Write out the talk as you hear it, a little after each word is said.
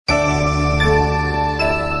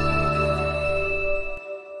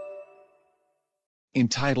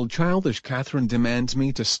entitled Childish Catherine Demands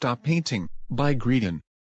Me to Stop Painting, by Greattin.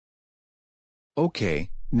 Okay,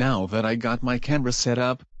 now that I got my canvas set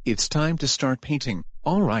up, it's time to start painting,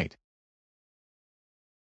 alright.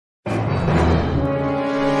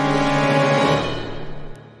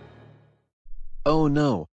 Oh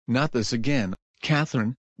no, not this again,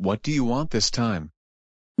 Catherine, what do you want this time?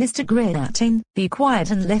 Mr.Greattin, be quiet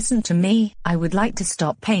and listen to me. I would like to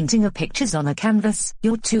stop painting pictures on a canvas.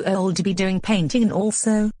 You're too old to be doing painting, and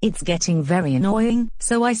also, it's getting very annoying,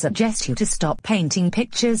 so I suggest you to stop painting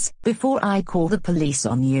pictures before I call the police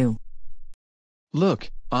on you. Look,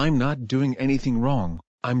 I'm not doing anything wrong.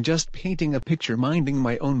 I'm just painting a picture minding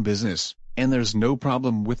my own business, and there's no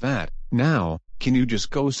problem with that. Now, can you just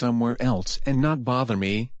go somewhere else and not bother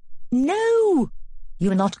me? No!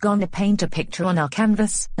 You're not gonna paint a picture on our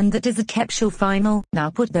canvas, and that is a capsule final. Now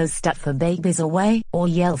put those stuff for babies away, or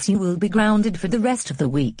else you will be grounded for the rest of the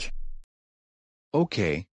week.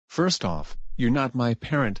 Okay, first off, you're not my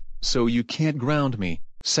parent, so you can't ground me.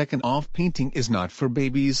 Second off, painting is not for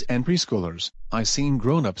babies and preschoolers. I've seen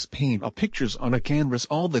grown-ups paint pictures on a canvas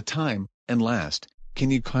all the time. And last, can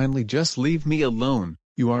you kindly just leave me alone?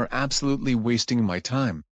 You are absolutely wasting my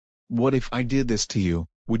time. What if I did this to you?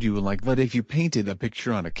 Would you like that if you painted a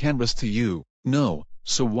picture on a canvas to you? No,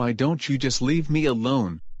 so why don't you just leave me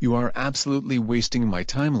alone? You are absolutely wasting my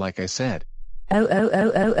time, like I said. I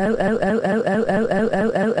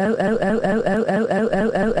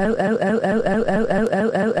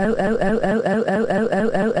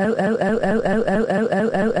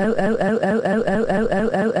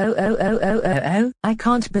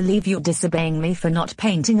can't believe you're disobeying me for not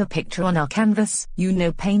painting a picture on our canvas. You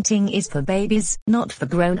know painting is for babies, not for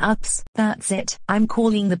grown-ups. That's it. I'm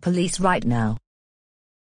calling the police right now.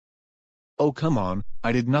 Oh come on,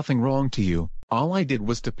 I did nothing wrong to you. All I did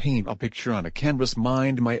was to paint a picture on a canvas,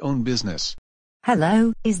 mind my own business.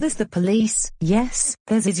 Hello, is this the police? Yes,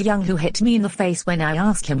 there's this young who hit me in the face when I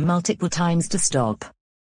asked him multiple times to stop.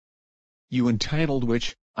 You entitled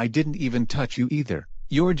witch, I didn't even touch you either.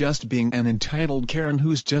 You're just being an entitled Karen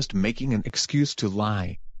who's just making an excuse to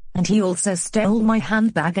lie. And he also stole my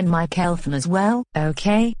handbag and my cellphone as well.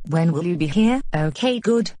 Okay, when will you be here? Okay,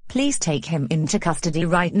 good. Please take him into custody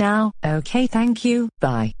right now. Okay, thank you.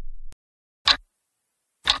 Bye.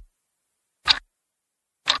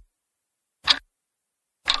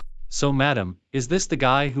 So madam, is this the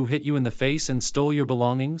guy who hit you in the face and stole your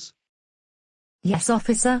belongings? Yes,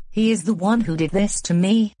 officer, he is the one who did this to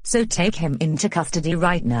me, so take him into custody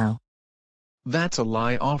right now. That's a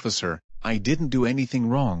lie, officer. I didn't do anything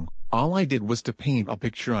wrong. All I did was to paint a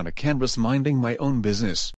picture on a canvas minding my own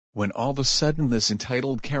business, when all of a sudden this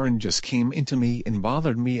entitled Karen just came into me and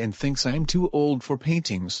bothered me and thinks I'm too old for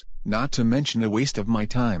paintings, not to mention a waste of my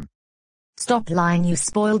time. Stop lying, you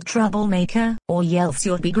spoiled troublemaker, or else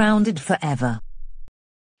you'll be grounded forever.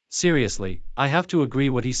 Seriously, I have to agree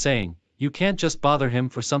what he's saying. You can't just bother him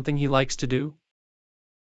for something he likes to do?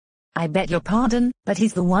 I beg your pardon, but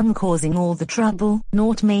he's the one causing all the trouble,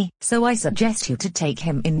 not me, so I suggest you to take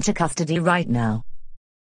him into custody right now.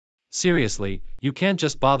 Seriously, you can't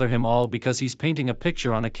just bother him all because he's painting a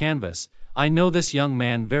picture on a canvas. I know this young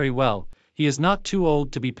man very well. He is not too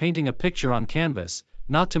old to be painting a picture on canvas.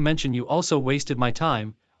 Not to mention you also wasted my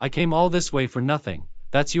time. I came all this way for nothing.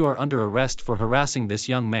 That's you are under arrest for harassing this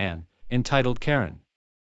young man, entitled Karen.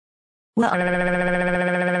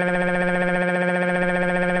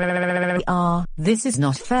 This is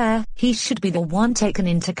not fair. He should be the one taken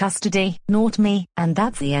into custody, not me, and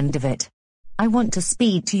that's the end of it. I want to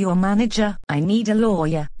speak to your manager. I need a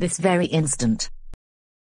lawyer, this very instant.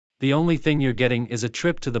 The only thing you're getting is a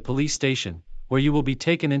trip to the police station, where you will be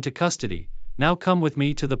taken into custody. Now come with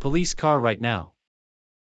me to the police car right now.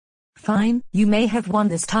 Fine, you may have won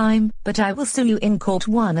this time, but I will sue you in court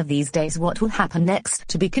one of these days. What will happen next?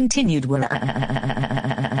 To be continued.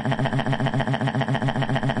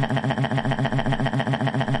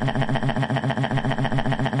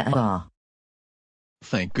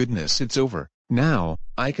 Thank goodness it's over. Now,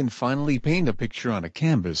 I can finally paint a picture on a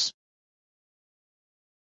canvas.